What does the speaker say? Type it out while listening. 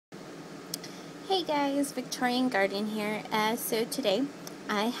Hey guys, Victorian Garden here. So today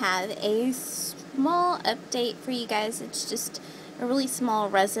I have a small update for you guys. It's just a really small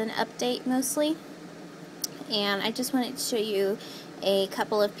resin update mostly. And I just wanted to show you a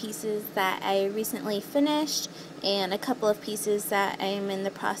couple of pieces that I recently finished and a couple of pieces that I am in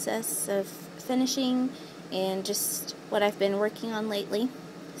the process of finishing and just what I've been working on lately.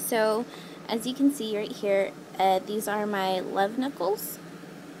 So as you can see right here, these are my love knuckles.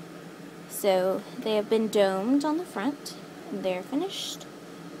 So they have been domed on the front, and they're finished.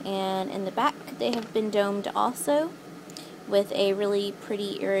 And in the back they have been domed also with a really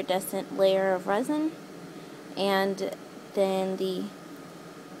pretty iridescent layer of resin. And then the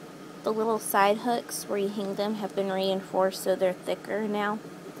little side hooks where you hang them have been reinforced so they're thicker now.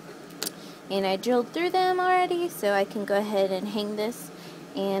 And I drilled through them already so I can go ahead and hang this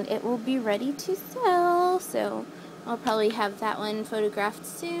and it will be ready to sell. So I'll probably have that one photographed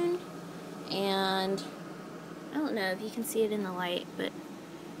soon. And I don't know if you can see it in the light, but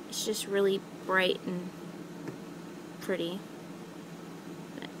it's just really bright and pretty.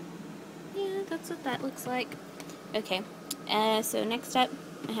 But yeah, that's what that looks like. Okay, so next up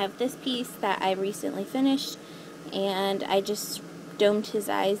I have this piece that I recently finished, and I just domed his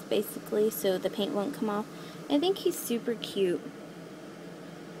eyes basically so the paint won't come off. I think he's super cute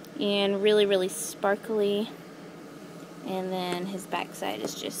and really, really sparkly. And then his backside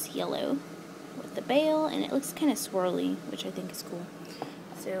is just yellow with the bail, and it looks kind of swirly, which I think is cool.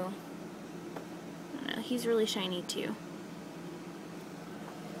 So, I don't know, he's really shiny too.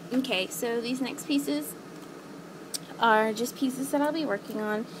 Okay, so these next pieces are just pieces that I'll be working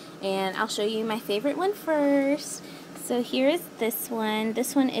on, and I'll show you my favorite one first. So here is this one.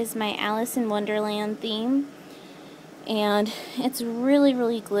 This one is my Alice in Wonderland theme, and it's really,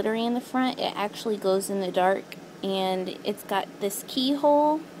 really glittery in the front. It actually glows in the dark, and it's got this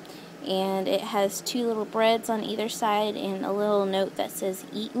keyhole, and it has two little breads on either side and a little note that says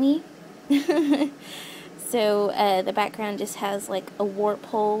 "Eat me." So the background just has like a warp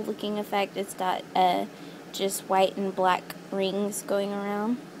hole looking effect. It's got just white and black rings going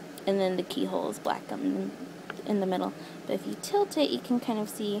around, and then the keyhole is black in the middle. But if you tilt it, you can kind of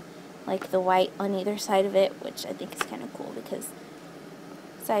see like the white on either side of it, which I think is kind of cool because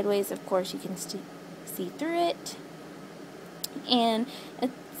sideways, of course, you can see through it. And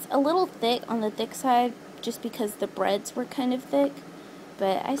it's a little thick on the thick side just because the breads were kind of thick,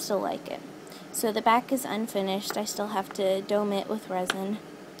 but I still like it. So the back is unfinished. I still have to dome it with resin.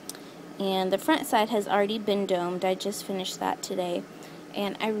 And the front side has already been domed. I just finished that today.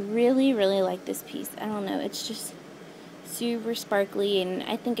 And I really, really like this piece. I don't know, it's just super sparkly, and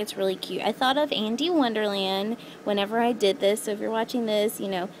I think it's really cute. I thought of Andy Wonderland whenever I did this, so if you're watching this, you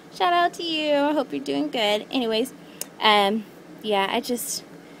know, shout out to you. I hope you're doing good. Anyways, yeah, I just,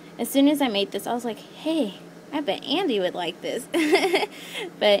 as soon as I made this, I was like, hey, I bet Andy would like this.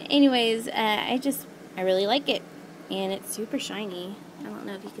 But anyways, I really like it, and it's super shiny. I don't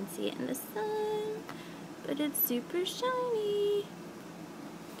know if you can see it in the sun, but it's super shiny.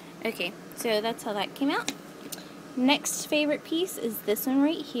 Okay, so that's how that came out. Next favorite piece is this one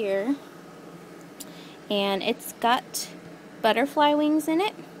right here, and it's got butterfly wings in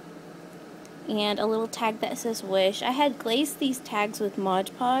it and a little tag that says wish. I had glazed these tags with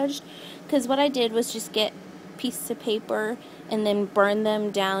Mod Podge because what I did was just get pieces of paper and then burn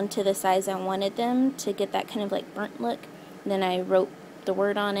them down to the size I wanted them to get that kind of like burnt look. And then I wrote the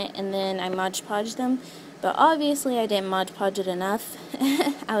word on it, and then I Mod Podged them, but obviously I didn't Mod Podge it enough.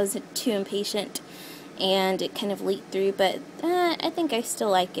 I was too impatient and it kind of leaked through, but I think I still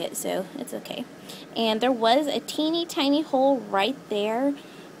like it, so it's okay. And there was a teeny tiny hole right there,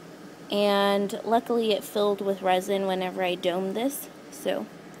 and luckily it filled with resin whenever I domed this, so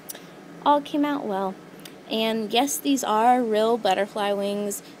all came out well. And yes, these are real butterfly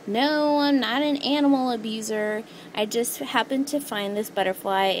wings. No, I'm not an animal abuser. I just happened to find this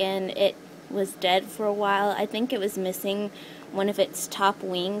butterfly and it was dead for a while. I think it was missing one of its top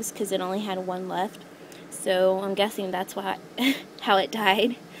wings because it only had one left. So I'm guessing that's why how it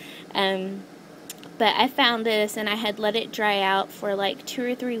died. But I found this, and I had let it dry out for like 2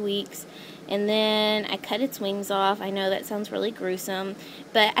 or 3 weeks, and then I cut its wings off. I know that sounds really gruesome,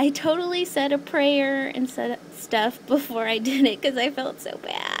 but I totally said a prayer and said stuff before I did it because I felt so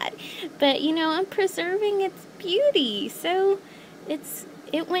bad. But you know, I'm preserving its beauty, so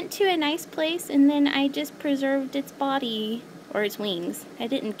it went to a nice place, and then I just preserved its body, or its wings. I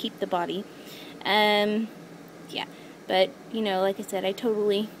didn't keep the body. Yeah, but you know, like I said, I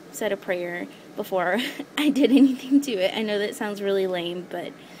totally said a prayer before I did anything to it. I know that sounds really lame,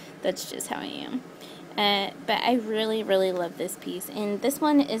 but that's just how I am. But I really, really love this piece, and this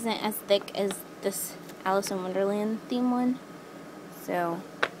one isn't as thick as this Alice in Wonderland theme one, so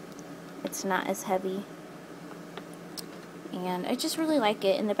it's not as heavy. And I just really like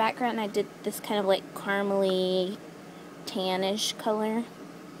it. In the background I did this kind of like caramely tannish color,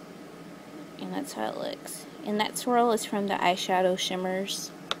 and that's how it looks. And that swirl is from the eyeshadow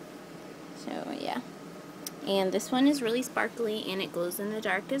shimmers. So yeah. And this one is really sparkly and it glows in the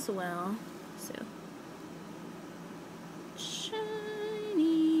dark as well. So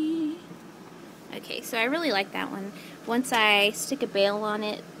shiny. Okay, so I really like that one. Once I stick a bail on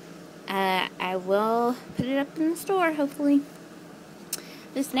it, I will put it up in the store, hopefully.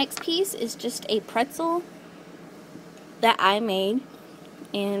 This next piece is just a pretzel that I made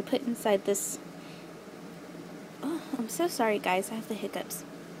and put inside this. Oh, I'm so sorry guys, I have the hiccups.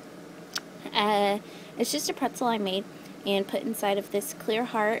 It's just a pretzel I made and put inside of this clear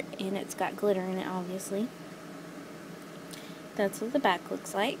heart, and it's got glitter in it, obviously. That's what the back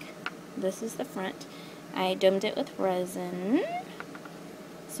looks like. This is the front. I domed it with resin,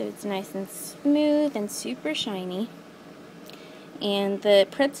 so it's nice and smooth and super shiny. And the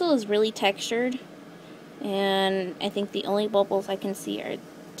pretzel is really textured, and I think the only bubbles I can see are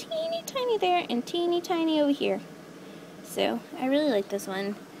teeny tiny there and teeny tiny over here. So I really like this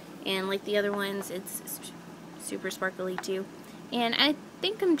one, and like the other ones, it's super sparkly too. And I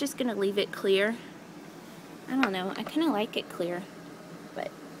think I'm just gonna leave it clear. I don't know, I kind of like it clear.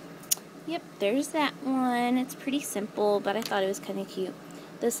 But yep, there's that one. It's pretty simple, but I thought it was kind of cute.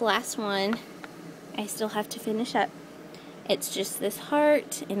 This last one I still have to finish up. It's just this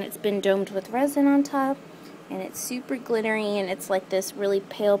heart, and it's been domed with resin on top, and it's super glittery, and it's like this really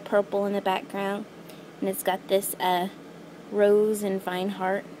pale purple in the background, and it's got this rose and vine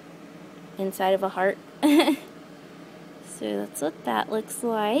heart inside of a heart. So that's what that looks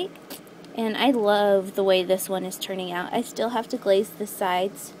like. And I love the way this one is turning out. I still have to glaze the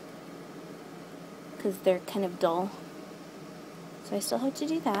sides because they're kind of dull, so I still have to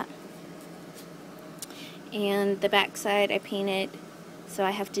do that. And the back side I painted, so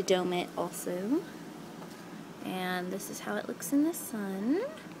I have to dome it also. And this is how it looks in the sun.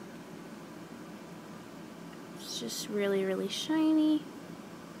 It's just really, really shiny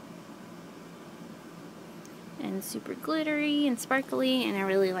and super glittery and sparkly, and I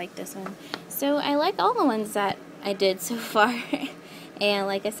really like this one. So I like all the ones that I did so far. And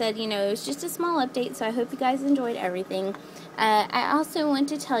like I said, you know, it was just a small update, so I hope you guys enjoyed everything. I also want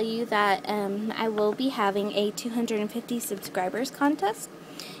to tell you that I will be having a 250 subscribers contest,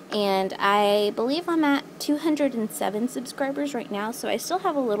 and I believe I'm at 207 subscribers right now, so I still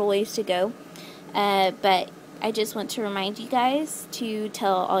have a little ways to go. But I just want to remind you guys to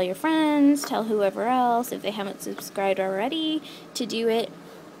tell all your friends, tell whoever else, if they haven't subscribed already, to do it,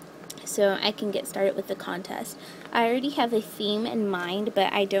 so I can get started with the contest. I already have a theme in mind,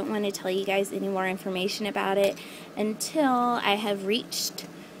 but I don't want to tell you guys any more information about it until I have reached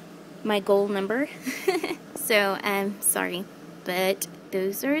my goal number. So I'm sorry, but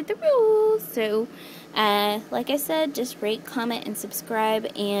those are the rules. So like I said, just rate, comment, and subscribe,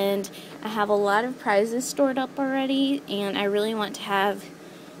 and I have a lot of prizes stored up already, and I really want to have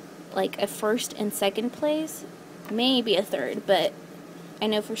like a first and second place, maybe a third, but I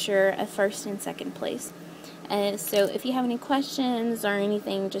know for sure a first and second place. So if you have any questions or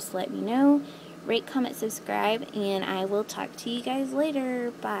anything, just let me know. Rate, comment, subscribe, and I will talk to you guys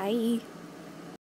later. Bye.